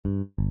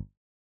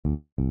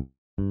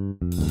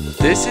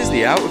This is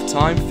the Out of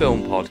Time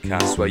Film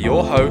Podcast, where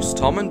your hosts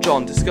Tom and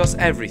John discuss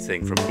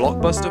everything from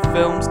blockbuster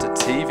films to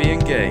TV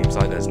and games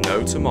like there's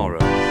no tomorrow.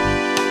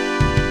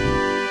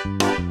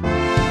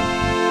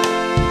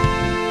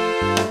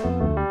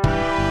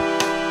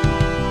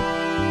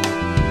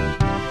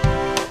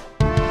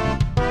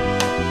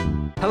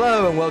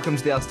 Hello and welcome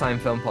to the Out of Time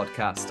Film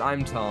Podcast.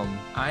 I'm Tom.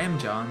 I am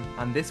John.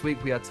 And this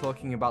week we are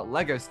talking about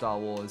Lego Star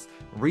Wars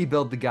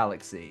Rebuild the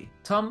Galaxy.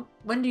 Tom,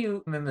 when do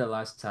you remember the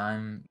last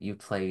time you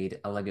played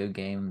a Lego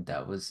game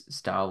that was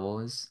Star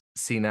Wars?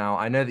 See, now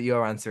I know that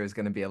your answer is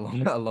going to be a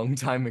long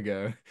time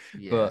ago,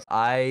 Yes. but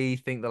I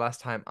think the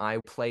last time I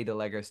played a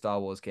Lego Star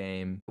Wars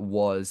game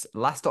was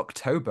last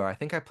October. I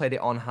think I played it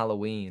on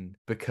Halloween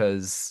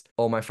because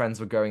all my friends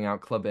were going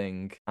out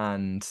clubbing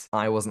and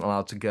I wasn't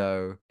allowed to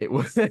go. It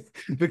was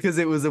because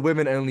it was a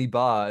women-only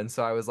bar, and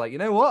so I was like, you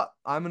know what?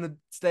 I'm gonna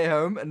stay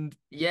home and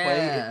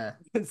Yeah,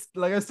 play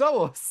Lego Star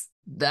Wars.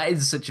 that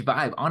is such a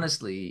vibe,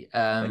 honestly.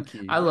 Thank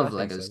you. I love I think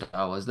Lego so.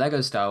 Star Wars.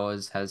 Lego Star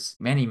Wars has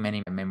many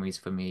memories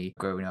for me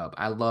growing up.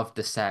 I loved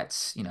the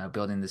sets,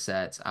 building the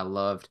sets. I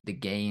loved the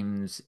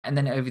games. And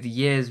then over the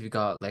years, we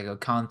got Lego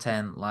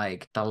content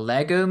like the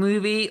Lego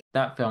movie.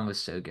 That film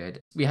was so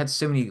good. We had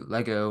so many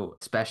Lego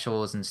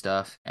specials and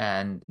stuff.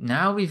 And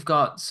now we've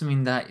got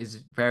something that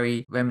is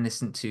very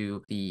reminiscent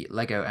to the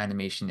Lego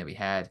animation that we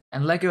had.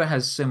 And Lego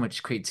has so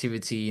much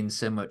creativity and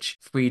so much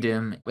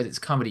freedom with its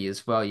comedy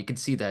as well. You can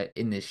see that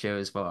in this show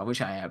as well,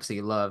 which I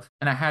absolutely love.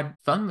 And I had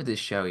fun with this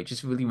show. It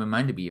just really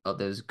reminded me of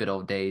those good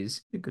old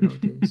days. The good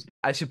old days.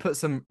 I should put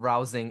some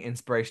rousing,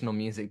 inspirational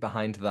music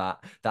behind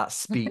that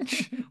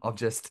speech of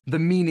just the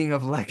meaning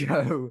of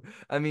Lego.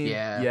 I mean,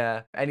 Yeah.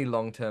 yeah, any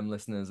long-term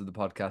listeners of the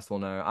podcast will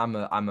know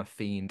I'm a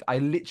fiend. I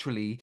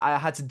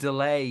had to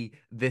delay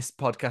this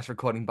podcast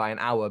recording by an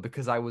hour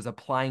because I was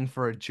applying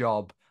for a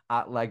job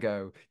at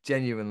Lego,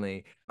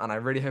 genuinely, and I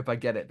really hope I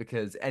get it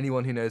because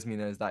anyone who knows me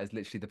knows that is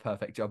literally the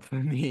perfect job for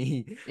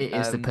me. It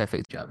is the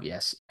perfect job,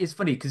 yes. It's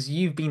funny because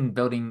you've been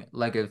building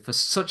Lego for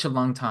such a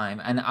long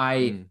time, and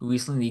I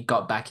recently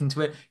got back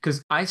into it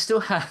because I still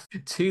have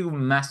two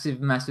massive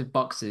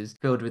boxes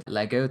filled with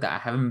Lego that I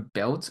haven't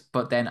built,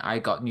 but then I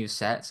got new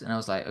sets, and I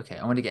was like, okay,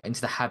 I want to get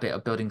into the habit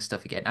of building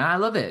stuff again, and I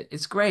love it.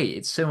 It's great.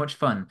 It's so much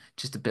fun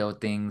just to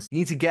build things. You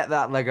need to get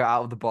that Lego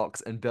out of the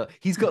box and build.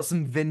 He's got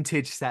some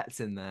vintage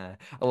sets in there.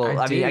 Well,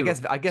 I mean, I do.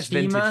 guess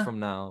vintage Chima, from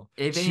now.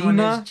 if anyone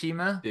knows Chima,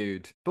 Chima,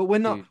 dude. But we're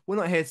dude.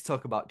 not here to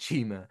talk about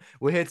Chima.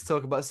 We're here to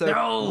talk about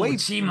No,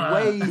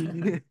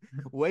 Chima.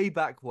 way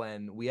back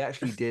when we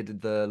actually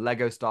did the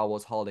Lego Star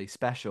Wars Holiday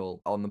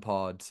Special on the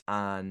pod,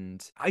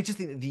 and I just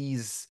think that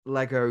these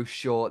Lego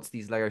shorts,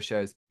 these Lego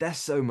shows, they're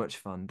so much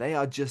fun. They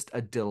are just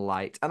a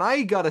delight. And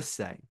I gotta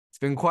say, it's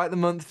been quite the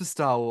month for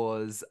Star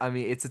Wars. I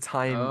mean, it's a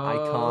time I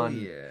Oh,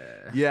 can't. yeah.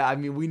 Yeah, I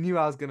mean, we knew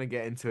I was going to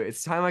get into it.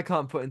 It's time I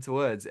can't put into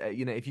words.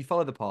 If you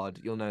follow the pod,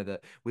 you'll know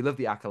that we love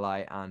the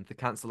Acolyte, and the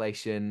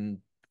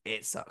cancellation,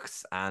 it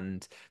sucks.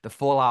 And the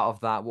fallout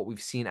of that, what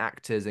we've seen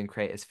actors and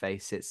creators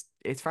face,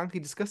 it's frankly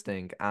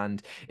disgusting.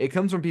 And it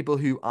comes from people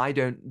who I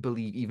don't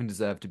believe even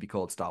deserve to be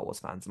called Star Wars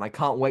fans. And I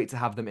can't wait to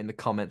have them in the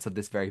comments of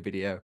this very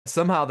video.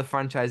 Somehow the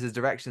franchise's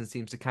direction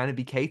seems to kind of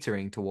be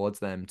catering towards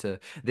them, to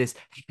this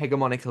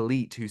hegemonic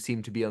elite who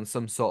seem to be on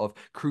some sort of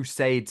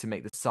crusade to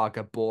make the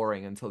saga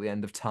boring until the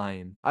end of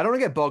time. I don't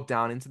want to get bogged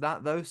down into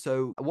that though.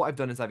 So what I've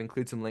done is I've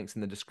included some links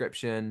in the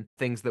description,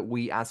 things that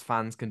we as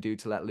fans can do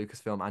to let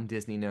Lucasfilm and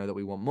Disney know that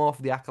we want more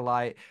for the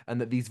Acolyte and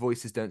that these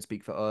voices don't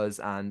speak for us,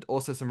 and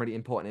also some really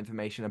important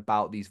information about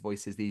these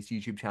voices, these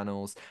YouTube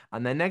channels,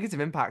 and their negative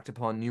impact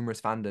upon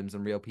numerous fandoms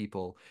and real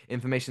people.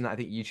 Information that I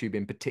think YouTube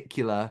in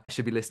particular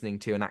should be listening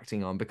to and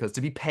acting on, because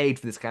to be paid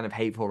for this kind of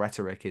hateful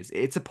rhetoric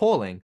it's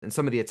appalling. And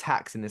some of the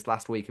attacks in this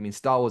last week, I mean,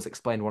 Star Wars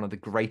Explained, one of the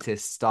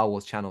greatest Star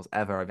Wars channels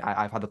ever.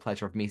 I've had the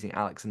pleasure of meeting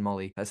Alex and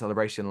Molly at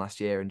Celebration last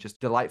year, and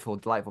just delightful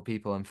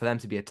people, and for them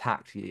to be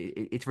attacked,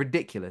 it's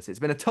ridiculous. It's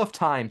been a tough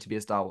time to be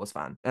a Star Wars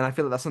fan, and I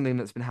feel that that's something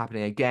that's been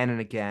happening again and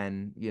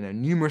again.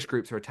 Numerous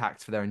groups are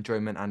attacked for their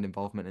enjoyment and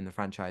involvement in the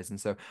franchise, and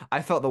so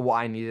I felt that what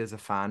I needed as a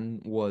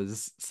fan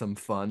was some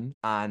fun,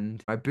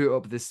 and I boot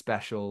up this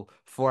special,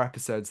 4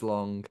 episodes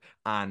long,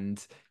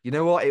 and you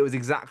know what? It was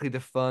exactly the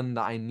fun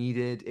that I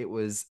needed. It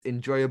was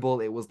enjoyable,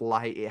 it was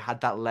light, it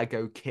had that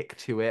Lego kick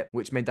to it,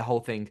 which made the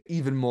whole thing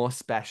even more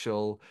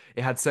special.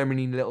 It had so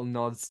many little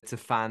nods to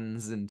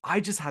fans, and I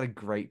just had a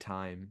great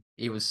time.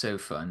 It was so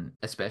fun,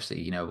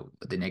 especially,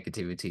 the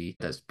negativity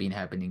that's been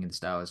happening in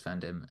Star Wars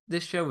fandom.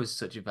 This show was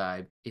such a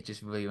vibe. It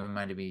just really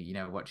reminded me,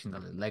 watching the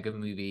Lego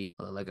movie,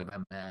 or the Lego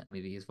Batman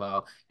movie as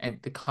well. And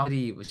the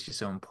comedy was just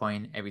so on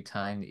point every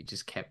time. It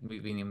just kept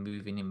moving and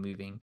moving and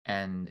moving.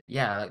 And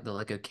yeah, I like the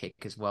Lego kick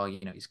as well.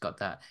 You know, he's got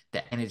that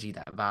energy,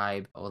 that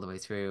vibe all the way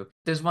through.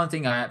 There's one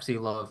thing I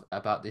absolutely love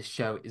about this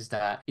show is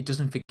that it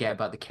doesn't forget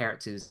about the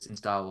characters in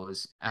Star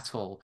Wars at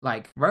all.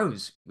 Like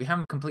Rose, we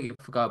haven't completely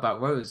forgot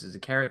about Rose as a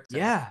character,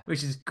 Yeah.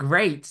 which is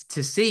great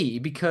to see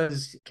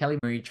because Kelly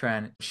Marie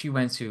Tran, she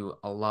went through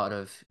a lot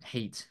of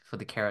hate for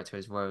the character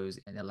as Rose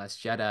in The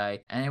Last Jedi,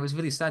 and it was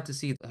really sad to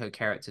see her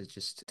character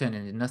just turn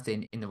into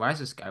nothing in The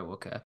Rise of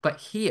Skywalker. But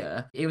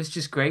here, it was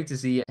just great to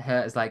see her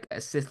as like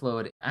a Sith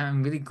Lord.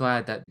 I'm really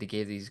glad that they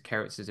gave these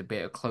characters a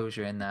bit of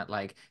closure in that,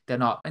 like, they're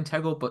not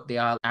integral, but they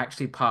are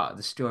actually part of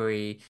the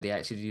story. They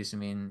actually do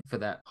something for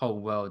that whole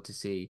world to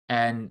see.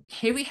 And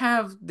here we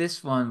have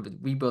this one with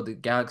Rebuild the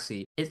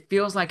Galaxy. It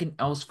feels like an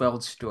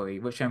Elseworld story,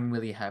 which I'm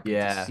really happy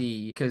to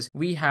see because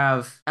we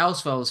have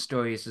Elseworld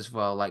stories as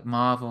well, like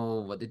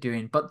Marvel, what they're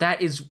doing, but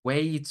that is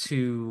way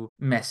too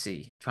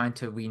messy, trying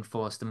to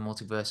reinforce the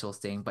multiversal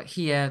thing. But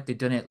here, they've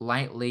done it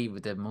lightly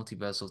with the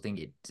multiversal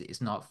thing.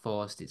 It's not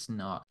forced. It's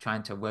not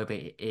trying to robe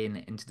it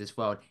into this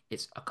world.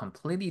 It's a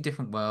completely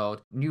different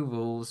world, new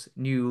rules,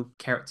 new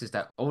characters.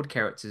 That old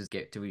characters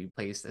get to be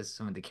replaced as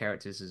some of the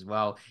characters as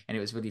well. And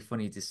it was really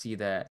funny to see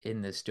that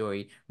in the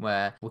story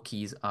where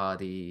Wookiees are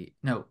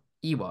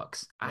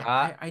Ewoks.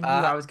 I knew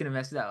I was gonna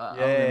mess that up. I was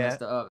gonna mess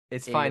that up.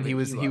 It's fine. He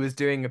was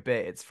doing a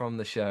bit. It's from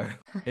the show.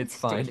 It's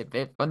fine. Doing a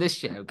bit from the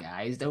show,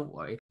 guys. Don't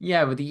worry.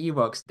 Yeah, with the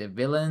Ewoks, the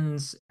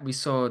villains. We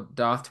saw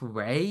Darth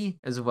Ray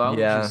as well,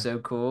 which was so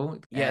cool.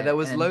 Yeah, there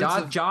was loads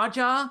Darth of Jar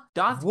Jar.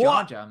 Darth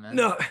Jar Jar, man.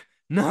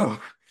 No.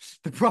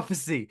 The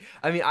prophecy.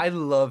 I mean, I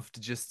loved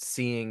just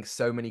seeing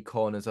so many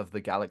corners of the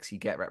galaxy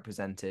get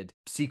represented.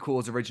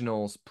 Sequels,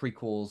 originals,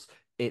 prequels.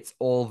 It's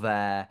all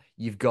there.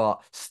 You've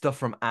got stuff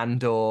from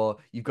Andor.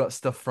 You've got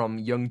stuff from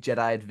Young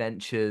Jedi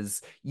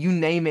Adventures. You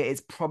name it,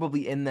 it's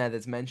probably in there.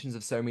 There's mentions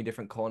of so many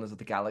different corners of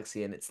the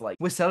galaxy, and it's like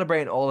we're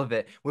celebrating all of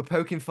it. We're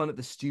poking fun at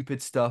the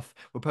stupid stuff.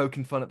 We're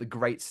poking fun at the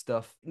great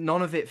stuff.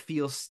 None of it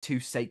feels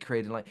too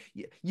sacred. And like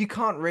you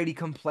can't really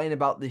complain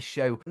about this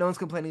show. No one's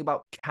complaining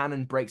about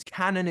canon breaks.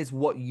 Canon is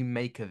what you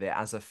make of it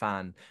as a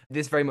fan.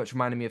 This very much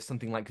reminded me of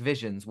something like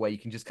Visions, where you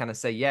can just kind of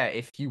say, yeah,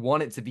 if you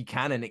want it to be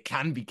canon, it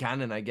can be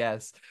canon, I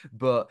guess.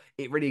 But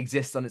it really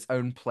exists on its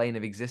own plane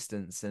of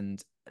existence,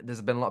 and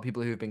there's been a lot of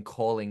people who have been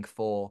calling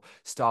for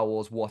Star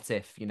Wars What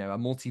If, a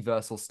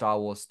multiversal Star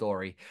Wars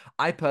story.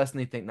 I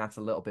personally think that's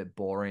a little bit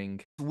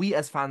boring. We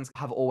as fans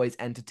have always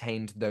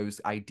entertained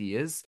those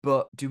ideas,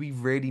 but do we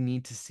really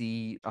need to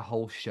see a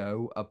whole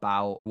show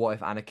about what if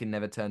Anakin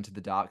never turned to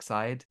the dark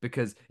side?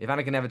 Because if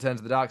Anakin never turned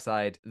to the dark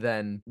side,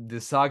 then the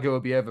saga will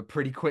be over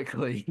pretty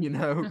quickly,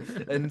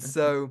 And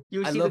so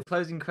you'll see the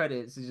closing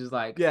credits. It's just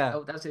like,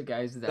 oh, that's it,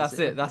 guys. That's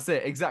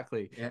it,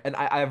 exactly. Yeah. And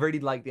I really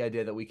like the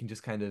idea that we can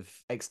just kind of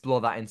explore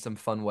that in some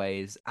fun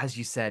ways. As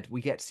you said, we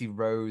get to see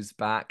Rose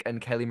back, and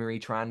Kelly Marie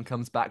Tran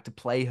comes back to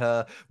play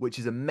her, which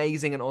is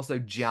amazing. And also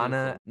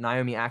Jana,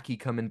 Naomi Aki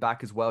coming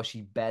back as well.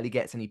 She barely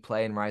gets any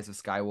play in Rise of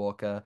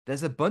Skywalker.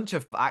 There's a bunch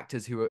of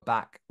actors who are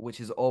back, which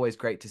is always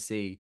great to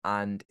see.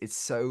 And it's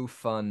so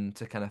fun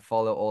to kind of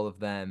follow all of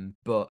them.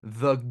 But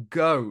the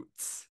GOAT,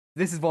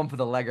 this is one for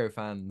the Lego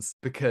fans,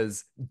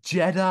 because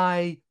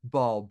Jedi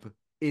Bob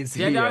is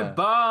Jedi here.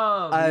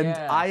 Bob, and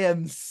I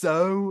am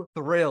so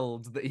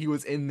thrilled that he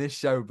was in this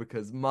show,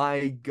 because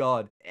my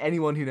God,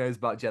 anyone who knows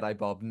about Jedi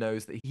Bob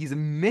knows that he's a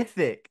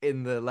mythic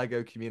in the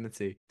Lego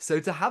community. So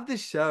to have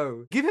this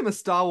show, give him a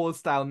Star Wars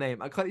style name.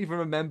 I can't even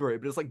remember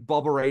it, but it's like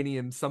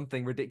Bobaranium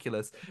something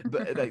ridiculous.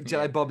 But like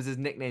Jedi Bob is his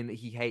nickname that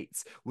he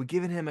hates. We're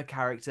giving him a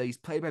character. He's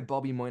played by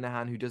Bobby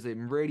Moynihan, who does it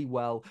really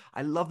well.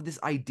 I love this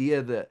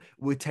idea that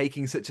we're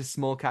taking such a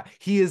small cat.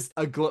 He is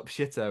a glup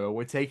shitter, and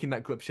we're taking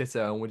that glup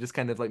shitter and we're just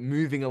kind of like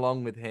moving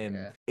along with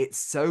him. It's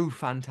so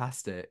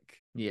fantastic.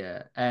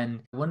 Yeah,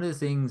 and one of the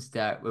things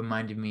that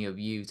reminded me of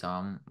you,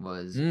 Tom,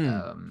 was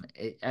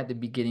at the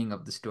beginning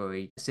of the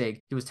story, Sig,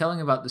 he was telling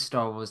about the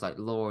Star Wars like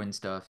lore and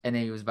stuff, and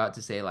then he was about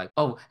to say like,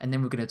 oh, and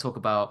then we're going to talk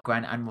about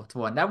Grand Admiral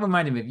Thrawn. That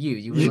reminded me of you.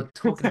 You were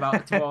talking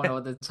about Thrawn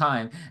all the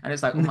time, and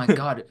it's like, oh my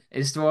God,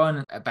 is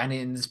Thrawn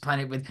abandoning this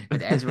planet with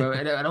Ezra?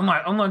 And oh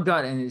my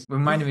God, and it's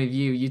reminded me of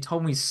you. You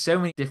told me so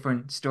many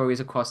different stories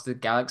across the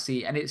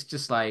galaxy, and it's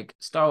just like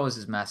Star Wars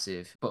is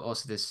massive, but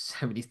also there's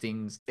so many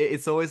things.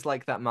 It's always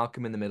like that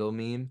Malcolm in the Middle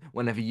meme.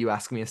 Whenever you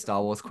ask me a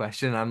Star Wars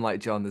question, I'm like,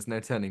 John, there's no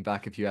turning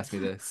back if you ask me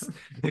this.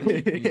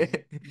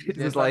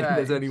 It's like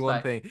there's only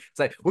one thing. It's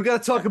like, we're gonna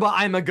talk about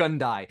I'm a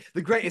Gundai,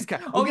 the greatest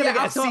character.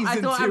 I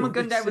thought I'm a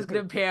Gundai was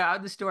gonna appear out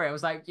of the story. I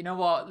was like, you know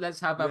what? Let's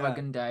have I'm a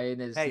Gundai in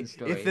the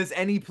story. If there's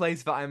any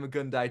place for I'm a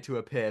Gundai to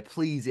appear,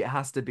 please, it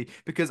has to be,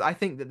 because I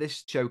think that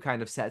this show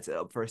kind of sets it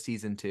up for a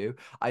season 2.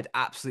 I'd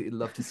absolutely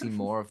love to see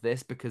more of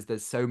this, because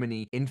there's so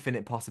many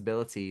infinite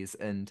possibilities.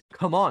 And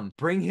come on,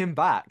 bring him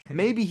back.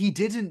 Maybe he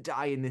didn't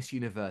die in this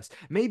universe.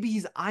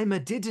 Maybe Ima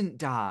didn't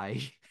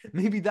die.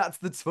 Maybe that's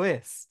the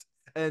twist.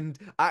 And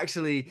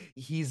actually,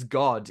 he's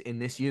God in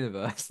this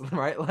universe,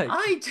 right? Like,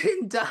 I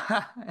didn't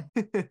die.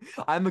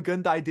 I'm a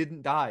Gundai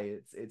didn't die.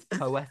 It's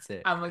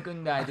poetic. I'm a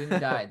gun guy, didn't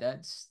die.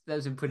 That's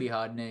a pretty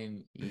hard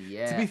name. To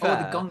Yeah. be Oh, the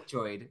fair, gong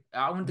droid.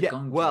 I want the yeah,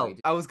 gong well, droid.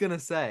 I was gonna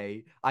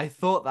say, I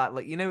thought that,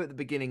 like, at the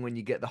beginning when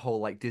you get the whole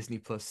like Disney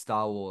Plus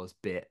Star Wars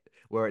bit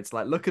where it's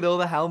like, look at all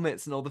the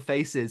helmets and all the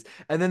faces,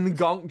 and then the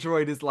Gonk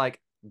droid is like,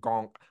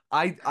 Gonk.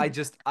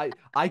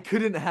 I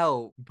couldn't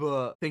help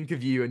but think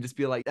of you and just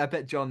be like, I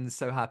bet John's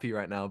so happy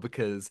right now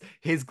because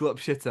his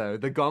Glupshitto,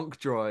 the Gonk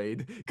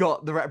droid,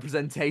 got the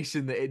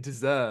representation that it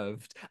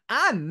deserved.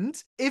 And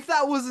if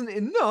that wasn't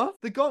enough,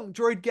 the Gonk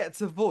droid gets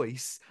a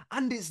voice,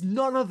 and it's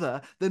none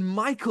other than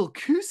Michael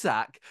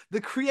Cusack, the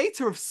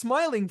creator of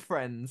Smiling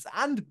Friends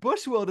and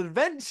Bushworld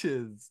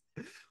Adventures.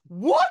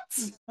 What?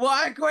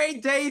 What a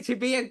great day to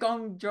be a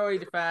gong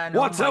droid fan. Oh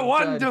What a my God.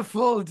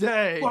 wonderful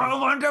day! What a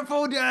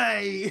wonderful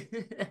day!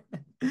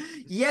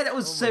 Yeah, that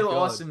was Oh my so God.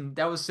 awesome.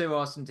 That was so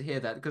awesome to hear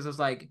that because I was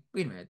like,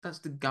 wait a minute, that's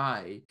the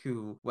guy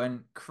who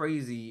went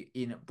crazy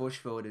in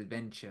Bushfield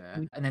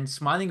Adventure and then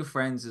Smiling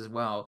Friends as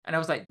well. And I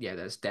was like, yeah,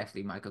 that's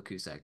definitely Michael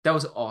Cusack. That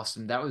was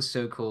awesome. That was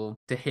so cool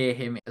to hear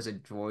him as a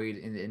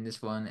droid in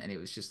this one. And it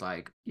was just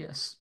like,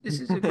 yes, this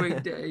is a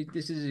great day.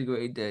 This is a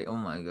great day. Oh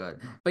my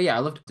God. But yeah, I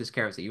loved this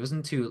character. He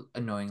wasn't too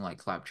annoying like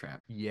Claptrap.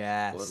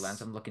 Borderlands,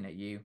 Yes. I'm looking at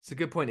you. It's a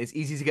good point. It's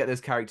easy to get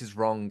those characters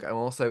wrong. And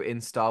also in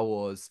Star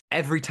Wars,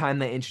 every time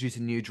they introduce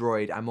a new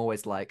droid, I'm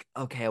always like,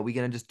 okay, are we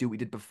going to just do what we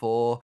did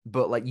before?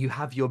 But like you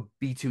have your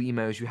B2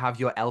 emos, you have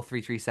your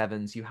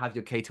L337s, you have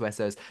your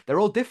K2SOs. They're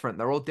all different.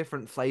 They're all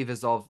different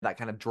flavors of that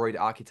kind of droid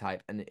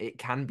archetype. And it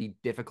can be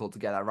difficult to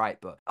get that right.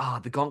 But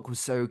the Gonk was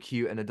so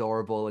cute and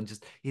adorable and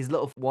just his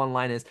little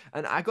one-liners.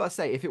 And I got to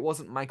say, if it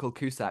wasn't Michael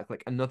Cusack,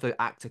 like another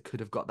actor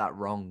could have got that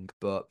wrong.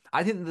 But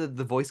I think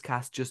the voice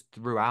cast just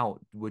throughout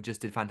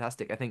just did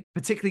fantastic. I think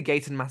particularly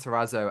Gaten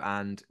Matarazzo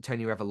and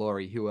Tony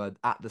Revolori, who are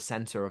at the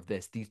center of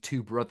this, these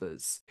two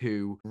brothers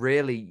who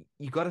really,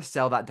 you got to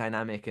sell that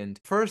dynamic. And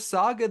for a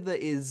saga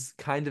that is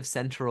kind of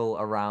central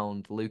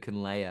around Luke and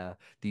Leia,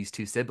 these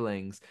two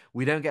siblings,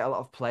 we don't get a lot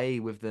of play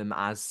with them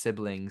as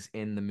siblings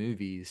in the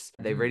movies.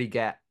 They really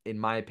get, in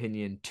my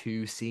opinion,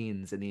 two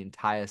scenes in the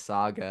entire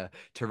saga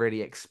to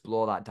really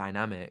explore that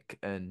dynamic.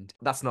 And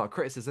that's not a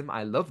criticism.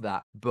 I love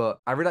that. But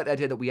I really like the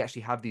idea that we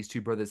actually have these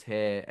two brothers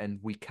here and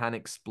we can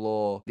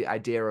explore the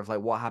idea of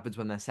like what happens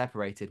when they're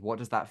separated. What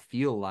does that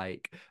feel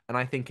like? And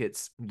I think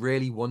it's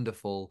really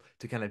wonderful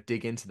to kind of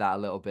dig into that a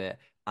little bit.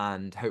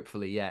 And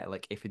hopefully, yeah,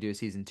 like if we do a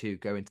season 2,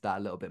 go into that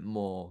a little bit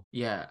more.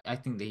 Yeah, I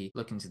think they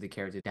look into the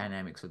character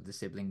dynamics of the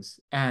siblings.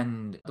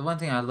 And the one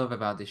thing I love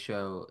about this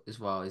show as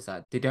well is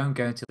that they don't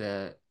go into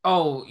the,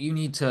 oh, you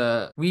need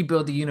to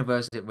rebuild the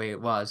universe the way it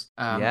was.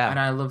 Yeah. And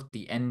I love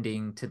the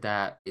ending to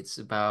that. It's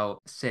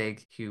about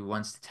Sig who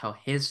wants to tell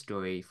his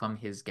story from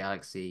his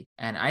galaxy.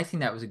 And I think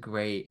that was a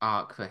great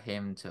arc for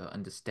him to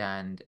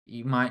understand.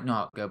 He might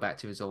not go back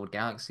to his old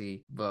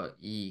galaxy, but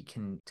he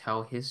can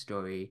tell his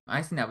story.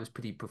 I think that was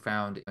pretty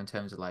profound in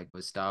terms of like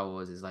with Star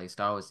Wars is like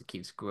Star Wars that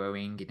keeps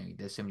growing.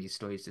 There's so many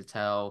stories to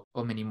tell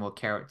or many more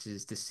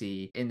characters to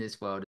see in this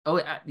world. Oh,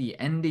 at the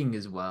ending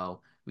as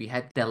well, we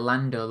had the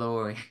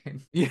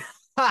Landalorian. Yeah.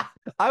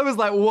 I was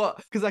like, what?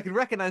 Because I could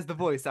recognize the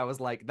voice. I was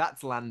like,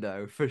 that's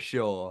Lando for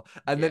sure.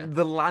 And Yeah, then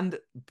the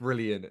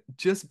brilliant.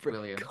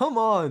 brilliant. Come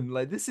on.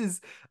 Like, this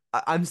is.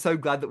 I'm so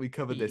glad that we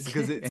covered this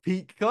because it's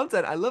peak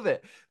content. I love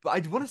it. But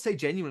I want to say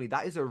genuinely,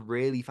 that is a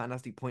really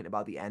fantastic point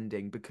about the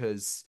ending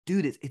because,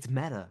 dude, it's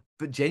meta.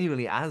 But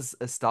genuinely, as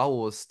a Star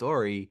Wars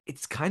story,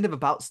 it's kind of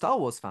about Star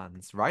Wars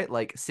fans, right?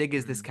 Like, Sig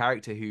is this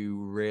character who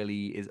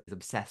really is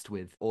obsessed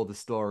with all the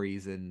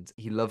stories and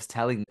he loves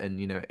telling and,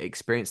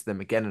 experience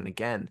them again and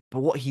again. But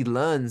what he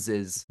learns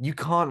is you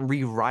can't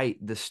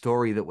rewrite the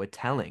story that we're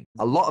telling.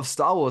 A lot of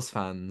Star Wars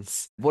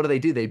fans, what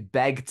do? They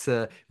beg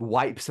to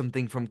wipe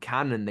something from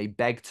canon. They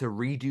beg to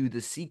redo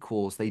the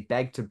sequels. They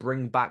beg to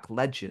bring back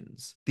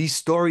legends. These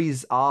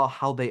stories are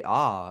how they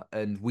are,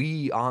 and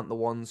we aren't the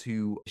ones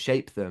who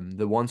shape them.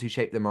 The ones who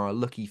shape them are a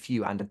lucky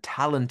few and a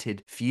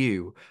talented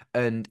few.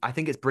 And I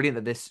think it's brilliant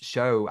that this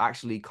show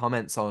actually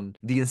comments on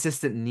the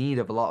insistent need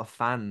of a lot of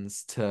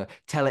fans to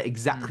tell it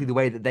exactly the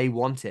way that they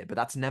want it. But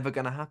that's never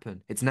going to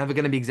happen. It's never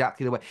going to be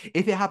exactly the way.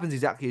 If it happens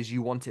exactly as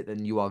you want it,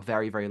 then you are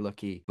very, very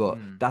lucky. But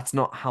that's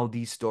not how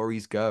these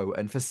stories go.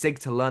 And for Sig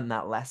to learn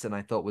that lesson,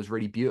 I thought was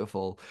really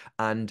beautiful.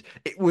 And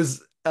it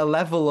was a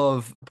level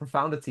of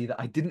profundity that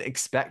I didn't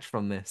expect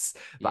from this,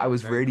 but I Yeah,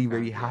 was very really,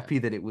 really profound. Yeah. happy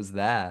that it was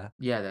there.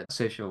 Yeah, that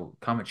social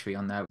commentary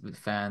on that with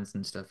fans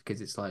and stuff,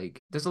 because it's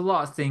like there's a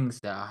lot of things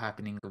that are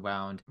happening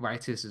around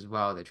writers as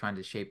well. They're trying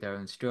to shape their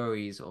own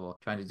stories or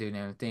trying to do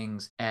their own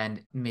things.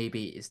 And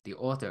maybe it's the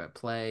author at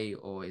play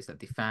or is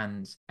that the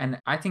fans. And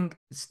I think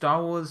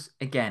Star Wars,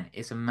 again,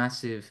 is a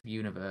massive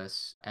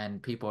universe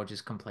and people are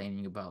just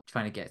complaining about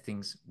trying to get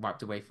things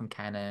wiped away from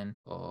canon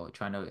or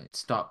trying to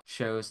stop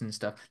shows and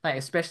stuff. Like,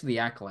 especially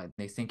Acolyte.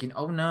 They're thinking,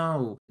 oh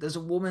no, there's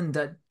a woman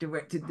that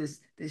directed this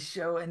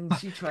show and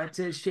she tried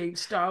to shape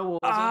Star Wars.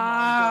 Oh my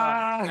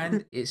god.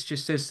 And it's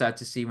just so sad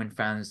to see when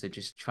fans are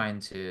just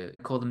trying to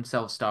call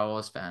themselves Star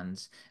Wars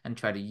fans and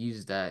try to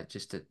use that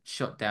just to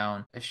shut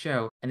down a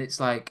show. And it's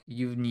like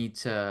you need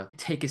to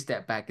take a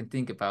step back and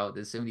think about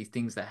there's so many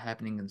things that are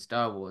happening in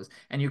Star Wars,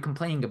 and you're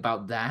complaining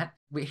about that.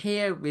 We're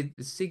here with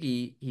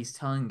Siggy, he's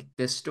telling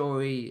the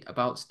story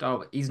about Star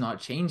Wars. He's not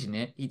changing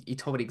it. He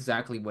told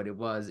exactly what it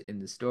was in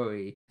the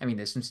story. I mean,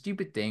 there's some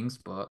stupid things,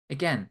 but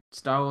again,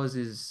 Star Wars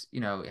is,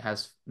 it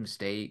has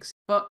mistakes.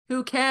 But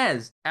who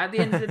cares? At the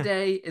end of the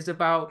day, it's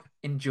about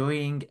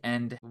enjoying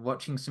and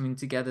watching something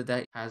together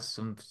that has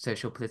some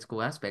social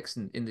political aspects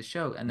in the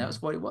show. And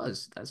that's what it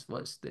was. That's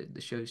what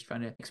the show's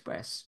trying to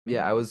express.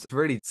 Yeah, I was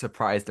really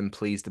surprised and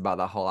pleased about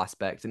that whole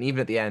aspect. And even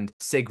at the end,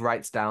 Sig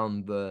writes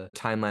down the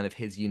timeline of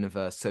his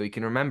universe so he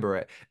can remember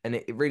it. And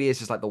it really is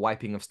just like the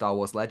wiping of Star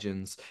Wars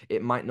Legends.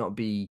 It might not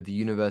be the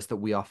universe that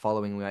we are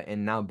following, we are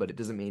in now, but it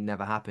doesn't mean it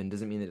never happened.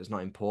 Doesn't mean that it's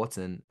not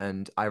important.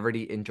 And I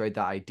really enjoyed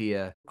that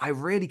idea. I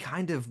really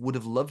kind of would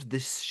have loved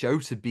this show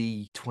to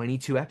be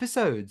 22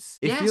 episodes.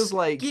 It feels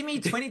like... give me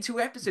 22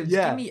 episodes.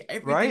 Yeah, give me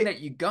everything right? that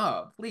you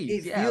got,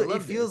 please.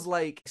 It feels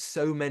like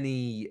so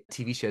many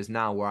TV shows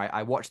now where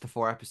I watched the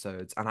 4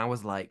 episodes and I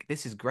was like,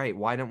 this is great.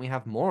 Why don't we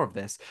have more of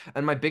this?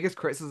 And my biggest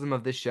criticism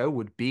of this show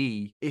would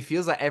be, it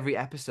feels like every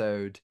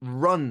episode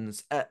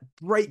runs at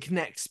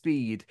breakneck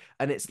speed.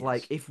 And it's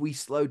like, if we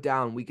slow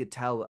down, we could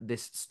tell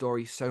this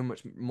story so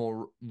much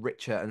more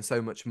richer and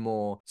so much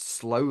more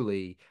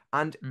slowly.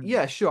 And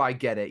yeah, sure, I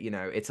get it.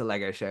 It's a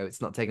Lego show. It's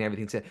not taking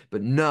everything to...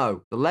 But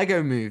no, the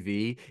Lego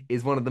Movie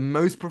is one of the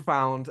most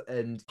profound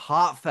and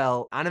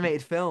heartfelt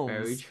animated films.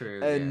 Very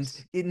true.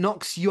 And it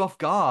knocks you off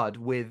guard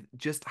with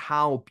just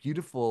how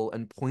beautiful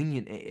and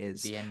poignant it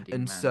is. The ending,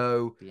 and man.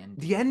 so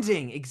the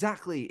ending,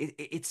 exactly.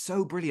 It's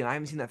so brilliant. I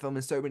haven't seen that film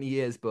in so many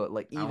years, but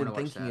like even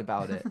thinking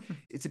about it,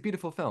 it's a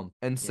beautiful film.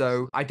 And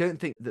so I don't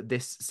think that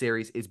this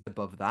series is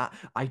above that.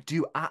 I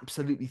do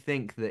absolutely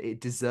think that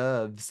it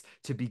deserves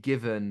to be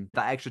given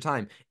that extra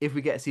time. If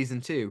we get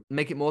season 2,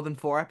 make it more than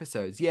 4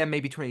 episodes. Yeah,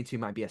 maybe 22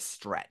 might be a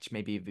stretch.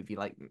 Maybe if you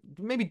like,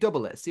 maybe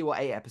double it. See what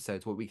 8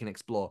 episodes, what we can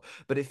explore.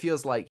 But it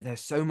feels like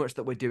there's so much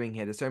that we're doing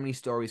here. There's so many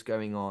stories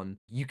going on.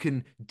 You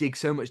can dig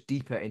so much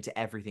deeper into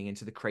everything,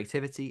 into the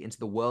creativity, into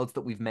the worlds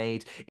that we've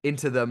made,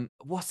 into the,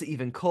 what's it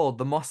even called?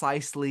 The Mos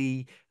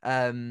Eisley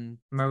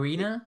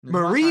Marina? Yes.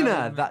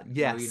 Marina,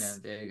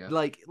 there you go.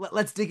 Like,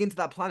 let's dig into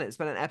that planet,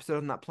 spend an episode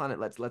on that planet.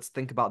 Let's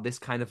think about this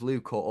kind of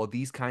Luke or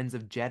these kinds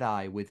of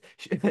Jedi with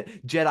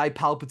Jedi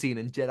Palpatine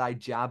and Jedi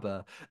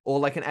Jabba, or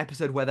like an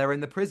episode where they're in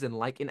the prison,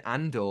 like in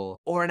Andor,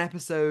 or an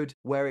episode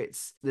where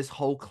it's this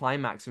whole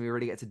climax and we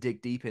really get to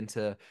dig deep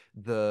into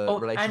the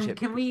relationship. And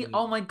can we,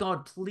 oh my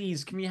god,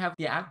 please, can we have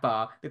the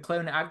Akbar, the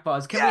clone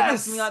Akbars? Can we have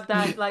something like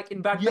that, like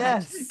in Bad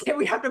Batch? Can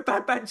we have the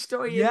Bad Batch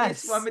story in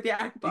this one with the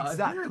Akbars?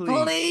 Exactly.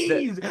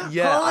 Please,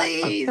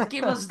 please,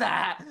 give us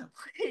that,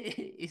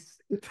 please.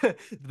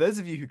 Those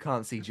of you who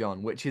can't see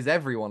John, which is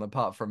everyone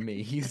apart from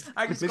me, he's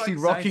literally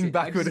got rocking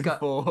backward and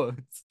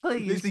forwards.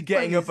 Please, literally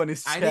getting up on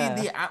his chair. I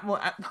need the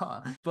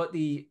Akbar, but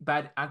the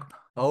bad Akbar.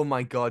 Oh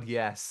my god,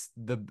 yes.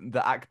 The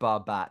Akbar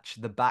batch.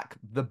 The back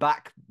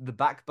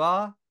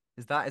bar?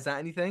 Is that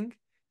anything?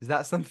 Is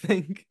that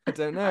something? I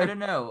don't know. I don't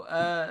know.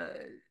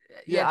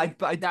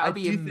 That would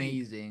be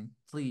amazing.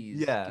 Please.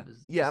 Yeah.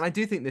 Yeah, and I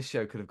do think this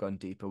show could have gone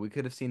deeper. We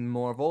could have seen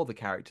more of all the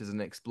characters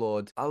and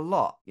explored a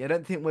lot. I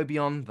don't think we're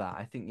beyond that.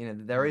 I think,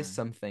 there is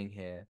something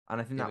here. And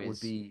I think that would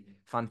be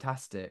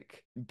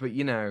fantastic. But,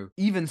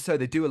 even so,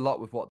 they do a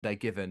lot with what they're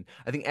given.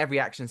 I think every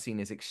action scene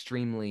is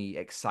extremely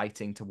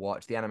exciting to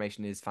watch. The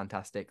animation is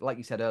fantastic. Like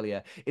you said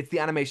earlier, it's the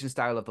animation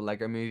style of the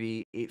Lego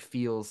Movie. It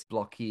feels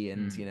blocky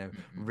and,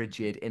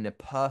 rigid in a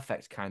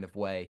perfect kind of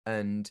way.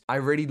 And I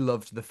really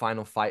loved the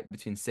final fight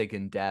between Sig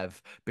and Dev,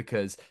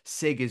 because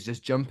Sig is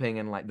just jumping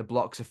and like the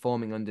blocks are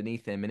forming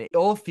underneath him, and it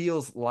all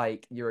feels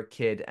like you're a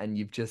kid and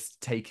you've just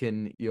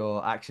taken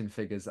your action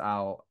figures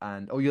out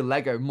or your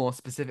Lego more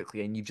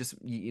specifically, and you're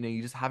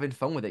just having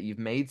fun with it.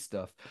 You've made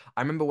stuff.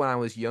 I remember when I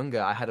was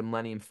younger, I had a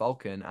Millennium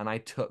Falcon and I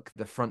took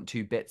the front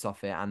 2 bits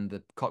off it and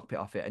the cockpit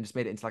off it and just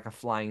made it into like a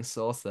flying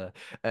saucer.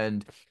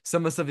 And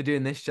some of the stuff they do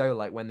in this show,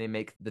 like when they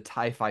make the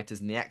TIE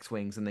fighters and the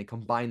X-Wings and they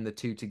combine the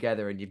 2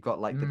 together and you've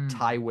got like the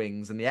TIE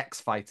Wings and the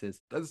X-Fighters,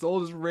 that's all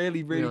just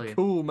really, really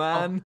cool,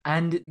 man.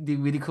 And the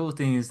really cool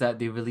thing is that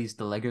they released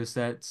the Lego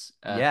sets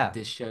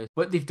this show.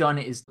 What they've done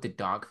is the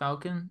Dark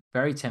Falcon.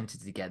 Very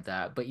tempted to get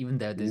that, but even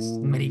though there's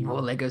many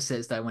more Lego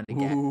sets that I want to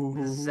get.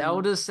 The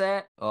Zelda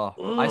set.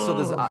 I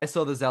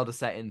saw the Zelda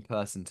set in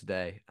person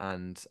today,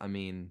 and I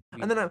mean,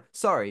 and then I'm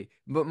sorry,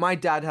 but my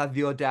dad had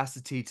the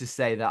audacity to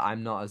say that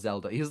I'm not a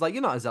Zelda. He was like,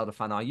 "You're not a Zelda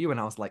fan, are you?" And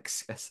I was like,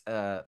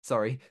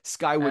 "Sorry,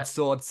 Skyward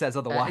Sword says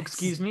otherwise."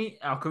 Excuse me,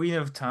 Ocarina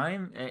of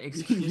Time.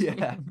 Excuse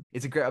me.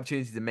 It's a great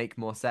opportunity to make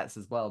more sets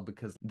as well,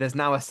 because there's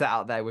now a set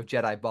out there with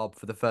Jedi Bob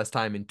for the first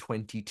time in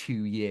 22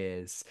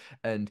 years.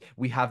 And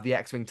we have the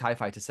X-Wing TIE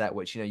Fighter set,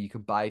 which, you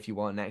can buy if you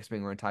want an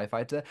X-Wing or a TIE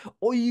Fighter,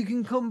 or you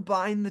can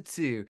combine the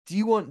two. Do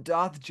you want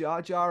Darth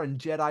Jar Jar and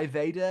Jedi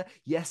Vader?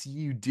 Yes,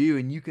 you do,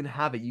 and you can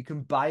have it. You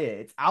can buy it.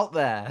 It's out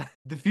there.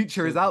 The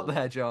future is out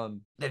there,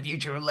 John. The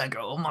future of Lego.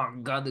 Oh my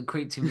god, the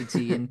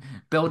creativity and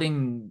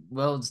building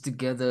worlds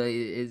together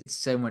is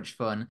so much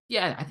fun.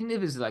 Yeah, I think there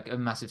was like a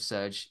massive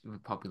surge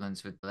of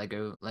populance with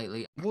Lego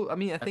lately. Well, I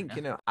mean, I think,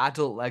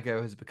 adult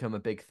Lego has become a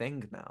big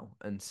thing now.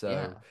 And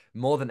so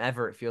more than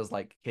ever, it feels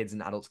like kids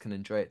and adults can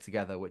enjoy it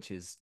together, which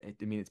is,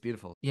 it's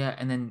beautiful. Yeah,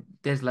 and then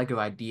there's Lego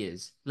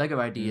Ideas. Lego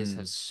Ideas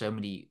have so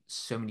many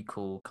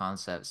cool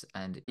concepts,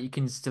 and you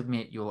can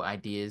submit your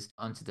ideas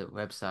onto the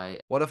website.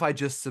 What if I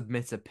just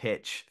submit a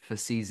pitch for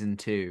season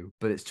 2,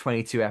 but it's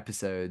 22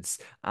 episodes,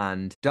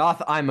 and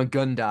Darth I'm a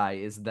Gundai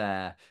is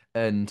there,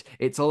 and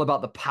it's all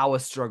about the power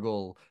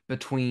struggle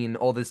between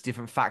all these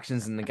different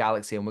factions in the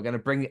galaxy, and we're going to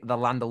bring the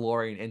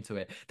Landalorian into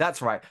it. That's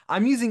right.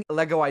 I'm using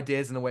Lego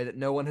Ideas in a way that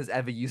no one has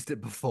ever used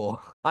it before.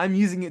 I'm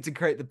using it to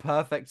create the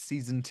perfect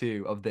season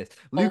 2 of this.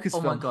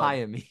 Lucasfilm,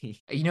 hire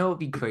me. You know what would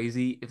be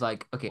crazy? If I'm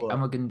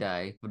a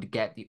Gundai would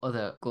get the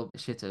other club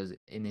shitters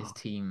in his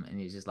team, and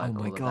he's just like, oh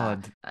my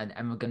god. That. And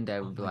I'm a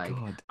Gundai would be like,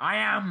 god. I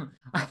am.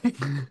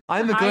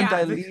 I'm a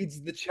Gundai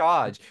leads the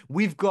charge.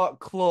 We've got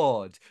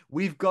Claude.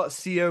 We've got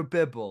C.O.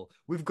 Bibble.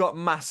 We've got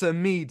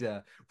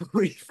Masamida.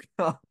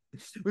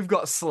 We've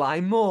got Sly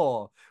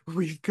Moore.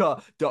 We've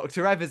got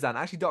Dr. Evazan.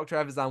 Actually,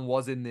 Dr. Evazan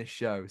was in this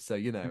show, so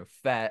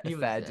fair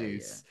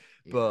deuce.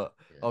 But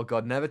oh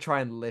god, never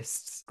try and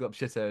list Glub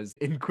Shittos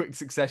in quick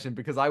succession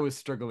because I was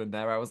struggling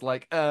there. I was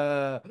like,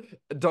 Dr.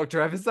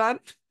 Evazan?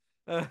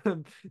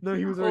 No,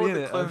 he was already in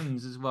it. The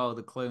clones as well.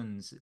 The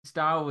clones,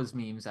 Star Wars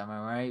memes. Am I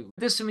right?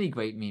 There's so many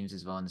great memes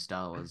as well in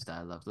Star Wars that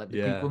I love, like the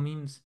prequel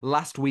memes.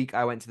 Last week,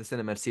 I went to the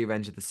cinema to see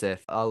Revenge of the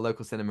Sith. Our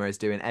local cinema is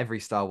doing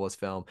every Star Wars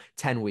film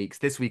 10 weeks.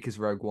 This week is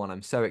Rogue One.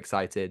 I'm so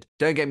excited.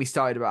 Don't get me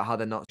started about how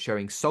they're not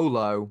showing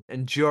Solo.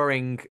 And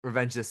during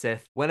Revenge of the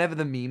Sith, whenever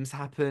the memes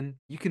happen,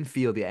 you can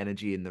feel the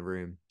energy in the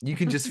room. You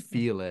can just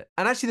feel it.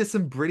 And actually, there's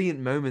some brilliant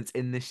moments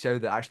in this show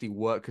that actually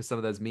work with some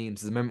of those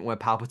memes. There's a moment where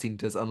Palpatine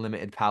does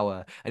unlimited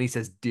power, and he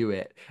says, "Do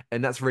it,"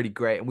 and that's really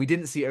great. And we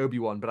didn't see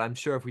Obi-Wan, but I'm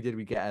sure if we did,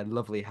 we get a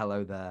lovely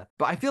hello there.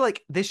 But I feel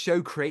like this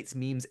show creates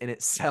memes in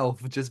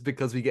itself just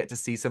because we get to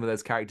see some of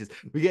those characters.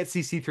 We get to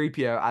see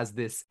C-3PO as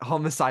this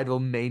homicidal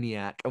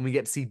maniac, and we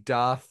get to see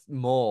Darth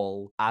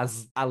Maul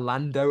as a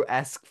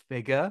Lando-esque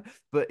figure,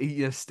 but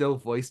still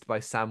voiced by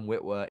Sam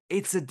Witwer.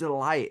 It's a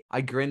delight. I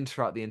grinned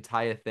throughout the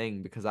entire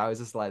thing because I was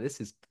just like,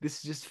 this is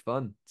just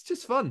fun. It's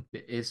just fun.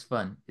 It is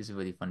fun. It's a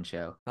really fun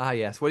show. Ah,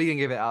 yes. What are you gonna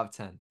give it out of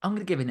 10? I'm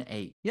gonna give it an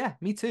 8. Yeah,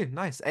 me too.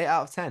 Nice. 8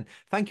 out of 10.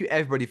 Thank you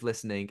everybody for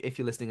listening. If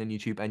you're listening on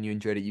YouTube and you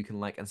enjoyed it, you can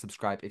like and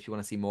subscribe if you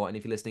want to see more. And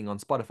if you're listening on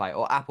Spotify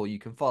or Apple, you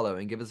can follow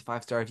and give us a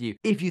 5-star review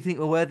if you think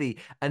we're worthy.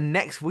 And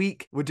next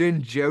week we're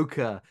doing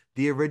Joker,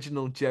 the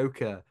original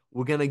Joker.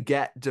 We're gonna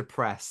get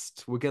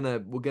depressed. We're gonna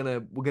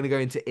go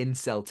into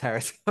incel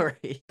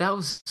territory. That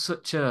was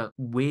such a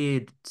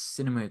weird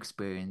cinema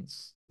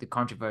experience. The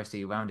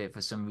controversy around it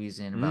for some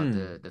reason about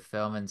the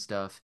film and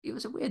stuff. It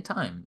was a weird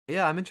time.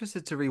 Yeah, I'm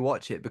interested to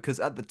rewatch it because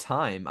at the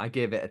time I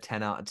gave it a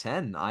 10 out of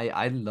 10.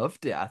 I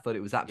loved it. I thought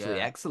it was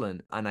absolutely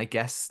excellent. And I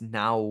guess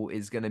now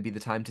is going to be the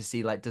time to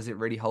see, like, does it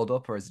really hold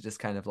up, or is it just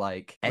kind of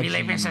like we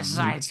live in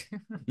society?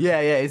 Yeah.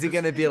 Is it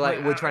going to be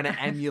like we're trying to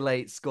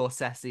emulate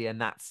Scorsese and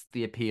that's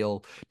the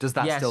appeal? Does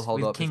that still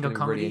hold up? King of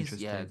Comedies? Really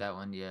interesting. Yeah, that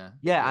one,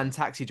 yeah. And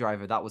Taxi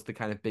Driver, that was the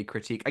kind of big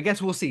critique. I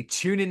guess we'll see.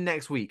 Tune in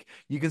next week.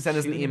 You can send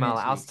us an email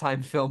at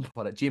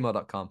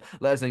outoftimefilmpod@gmail.com.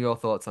 Let us know your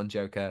thoughts on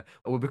Joker.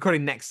 We're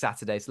recording next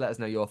Saturday, so let us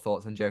know your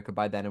thoughts on Joker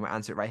by then, and we'll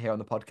answer it right here on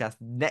the podcast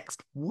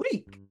next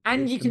week.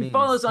 And you can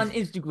follow us on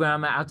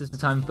Instagram at Out of the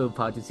Time Film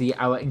Pod to see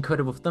our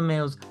incredible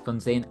thumbnails from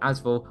Zain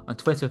Afzal, on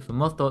Twitter for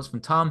more thoughts from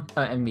Tom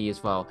and me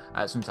as well.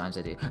 Sometimes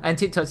I do. And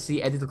TikTok to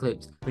see edited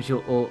clips, which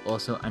are all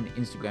also on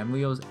Instagram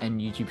Reels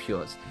and YouTube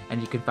Shorts. And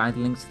you can find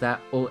the links to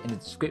that all in the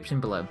description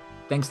below.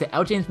 Thanks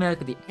to James-Meyer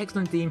for the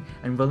excellent theme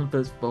and Ronan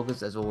Phillips for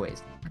vocals as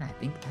always. And I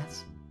think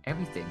that's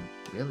everything,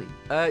 really.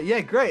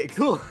 Yeah, great,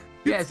 cool.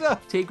 Good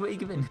stuff. Take what you're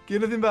given.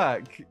 Give nothing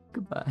back.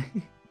 Goodbye.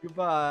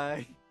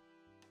 Goodbye.